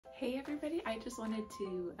Hey everybody, I just wanted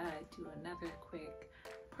to do another quick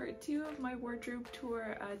part 2 of my wardrobe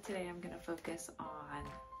tour. Today I'm going to focus on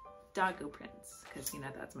doggo prints because, you know,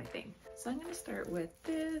 that's my thing. So I'm going to start with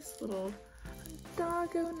this little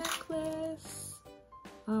doggo necklace.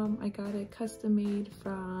 I got it custom made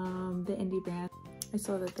from the indie brand. I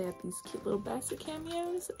saw that they have these cute little basset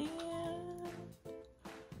cameos, and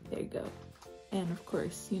there you go. And of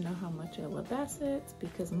course, you know how much I love bassets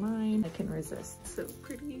because mine, I can resist. So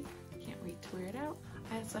pretty. Can't wait to wear it out.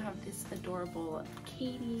 I also have this adorable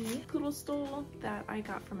Katie poodle stole that I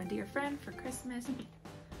got from a dear friend for Christmas.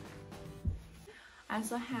 I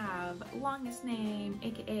also have Longest Name,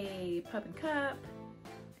 aka Pup and Cup,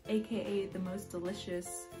 aka the most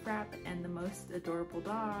delicious frap and the most adorable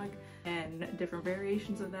dog, and different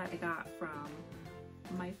variations of that I got from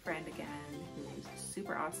my friend again, who's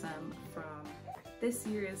super awesome, from this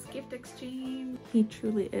year's gift exchange. He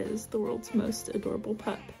truly is the world's most adorable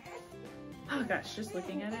pup. Oh gosh, just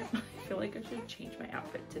looking at it, I feel like I should change my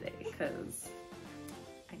outfit today because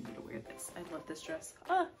I need to wear this. I love this dress.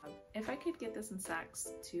 If I could get this in Saks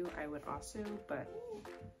too, I would also, but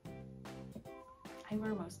I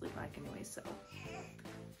wear mostly black anyway, so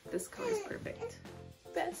this color is perfect.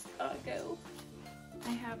 Best doggo.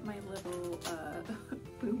 I have my little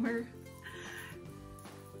boomer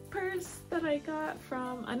purse that I got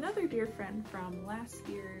from another dear friend from last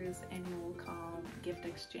year's annual calm gift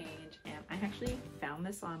exchange, and I actually found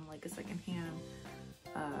this on like a secondhand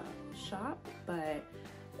shop, but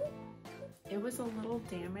it was a little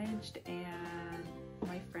damaged and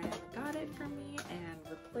my friend got it for me and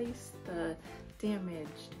replaced the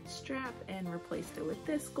damaged strap and replaced it with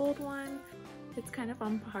this gold one. It's kind of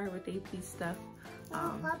on par with AP stuff.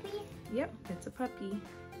 Puppy? Yep, it's a puppy.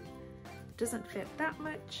 Doesn't fit that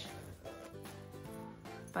much,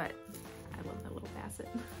 but I love that little basset.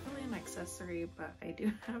 Really an accessory, but I do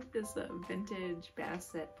have this vintage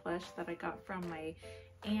basset plush that I got from my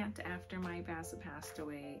aunt after my basset passed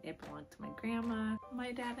away. It belonged to my grandma.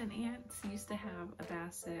 My dad and aunts used to have a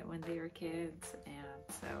basset when they were kids,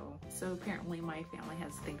 and so apparently my family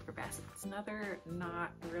has a thing for bassets. Another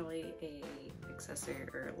not really a accessory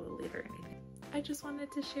or a Lolita or anything. I just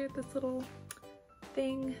wanted to share this little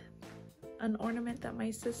thing, an ornament that my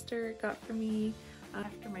sister got for me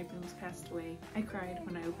after my booms passed away. I cried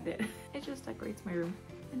when I opened it. It just decorates my room.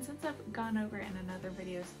 And since I've gone over it in another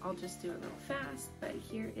videos, I'll just do it real fast. But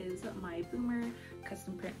here is my boomer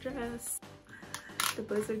custom print dress. The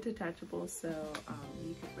bows are detachable, so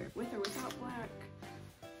you can wear it with or without black.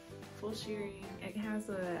 Full shearing. It has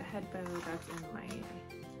a head bow that's in my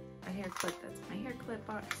hair clip that's in my hair clip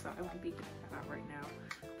box, so I won't be doing that out right now.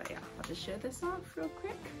 But yeah, I'll just show this off real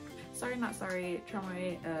quick. Sorry Not Sorry,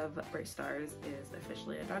 Tramway of Bright Stars is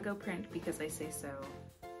officially a doggo print because I say so.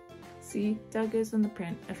 See, doggos in the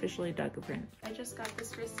print, officially doggo print. I just got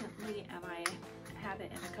this recently and I had it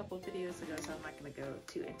in a couple of videos ago, so I'm not going to go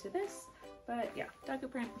too into this. But yeah, doggo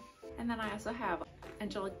print. And then I also have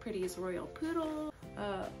Angelic Pretty's Royal Poodle.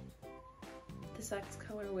 This X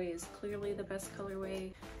colorway is clearly the best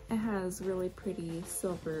colorway. It has really pretty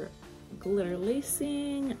silver glitter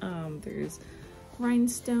lacing. There's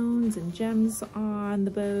rhinestones and gems on the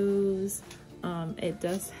bows. It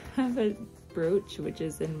does have a brooch, which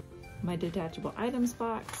is in my detachable items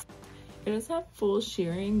box. It does have full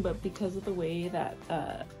shearing, but because of the way that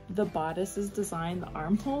the bodice is designed, the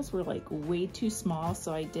armholes were like way too small,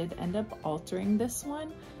 so I did end up altering this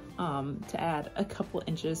one to add a couple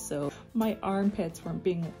inches so my armpits weren't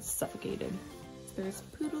being suffocated. There's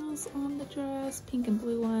poodles on the dress, pink and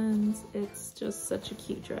blue ones. It's just such a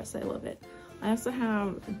cute dress. I love it. I also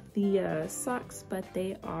have the socks, but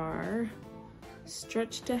they are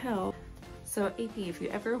stretched to hell. So AP, if you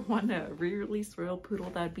ever want to re-release Royal Poodle,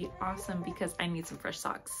 that would be awesome because I need some fresh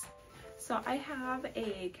socks. So I have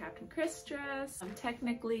a Captain Chris dress.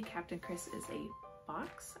 Technically, Captain Chris is a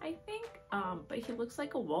fox, I think, but he looks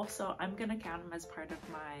like a wolf, so I'm gonna count him as part of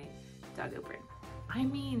my doggo print. I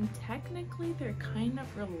mean, technically they're kind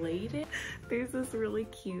of related. There's this really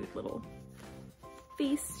cute little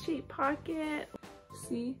face-shaped pocket.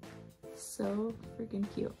 See? So freaking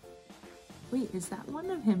cute. Wait, is that one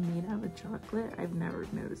of him made out of chocolate? I've never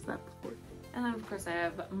noticed that before. And then of course I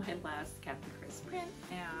have my last Captain Chris print,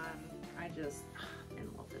 and I just in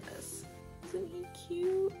love with this. Isn't he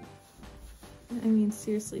cute? I mean,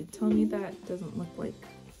 seriously, tell me that doesn't look like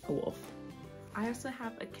a wolf. I also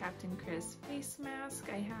have a Captain Chris face mask.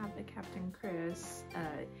 I have a Captain Chris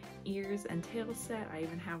ears and tail set. I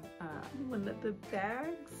even have one of the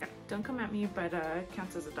bags. Yeah, don't come at me, but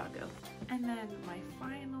counts as a doggo. And then my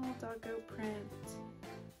final doggo print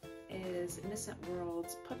is Innocent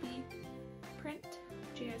World's puppy print.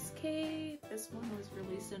 JSK this one was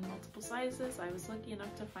released in multiple sizes. I was lucky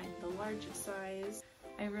enough to find the largest size.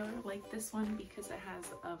 I really like this one because it has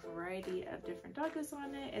a variety of different doggos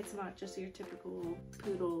on it. It's not just your typical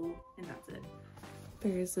poodle and that's it.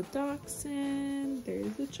 There's a dachshund,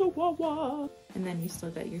 there's a chihuahua, and then you still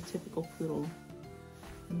got your typical poodle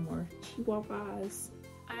and more chihuahuas.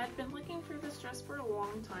 I had been looking for this dress for a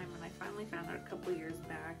long time and I finally found it a couple years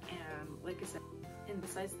back, and like I said, in the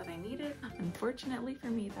size that I needed. Unfortunately for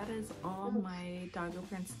me, that is all my doggo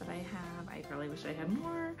prints that I have. I really wish I had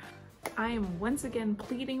more. I am once again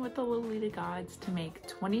pleading with the Lolita gods to make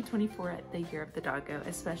 2024 the year of the doggo,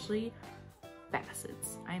 especially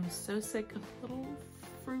Bassets. I'm so sick of little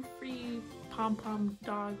frou-free pom-pom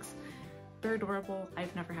dogs. They're adorable.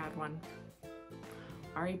 I've never had one.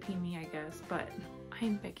 R.I.P. me, I guess, but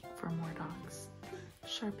I'm begging for more dogs.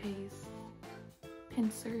 Shar-Peis,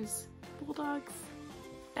 pincers, bulldogs,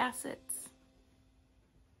 Bassets,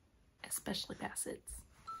 especially Bassets.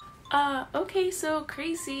 Okay, so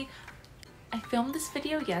crazy. I filmed this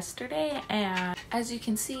video yesterday and as you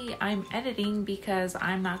can see, I'm editing because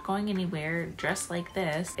I'm not going anywhere dressed like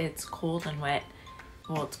this. It's cold and wet.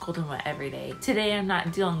 Well, it's cold and wet every day. Today I'm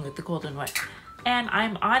not dealing with the cold and wet. And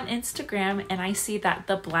I'm on Instagram and I see that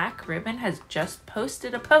the Black Ribbon has just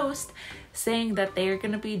posted a post saying that they are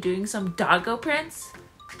going to be doing some doggo prints.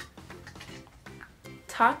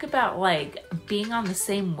 Talk about like being on the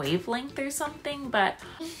same wavelength or something, but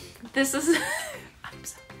this is I'm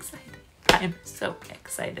so excited. I'm so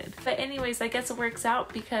excited. But anyways, I guess it works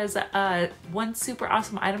out because one super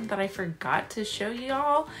awesome item that I forgot to show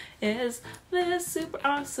y'all is this super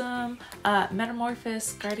awesome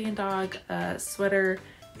Metamorphosis Guardian Dog sweater.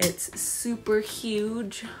 It's super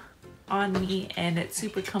huge on me and it's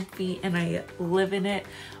super comfy and I live in it.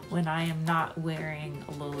 When I am not wearing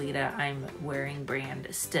Lolita, I'm wearing brand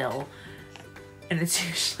still. And it's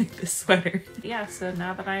usually this sweater. Yeah, so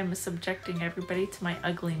now that I'm subjecting everybody to my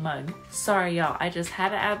ugly mug. Sorry y'all, I just had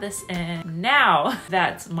to add this in. Now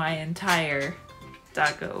that's my entire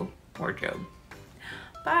doggo wardrobe.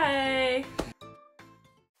 Bye!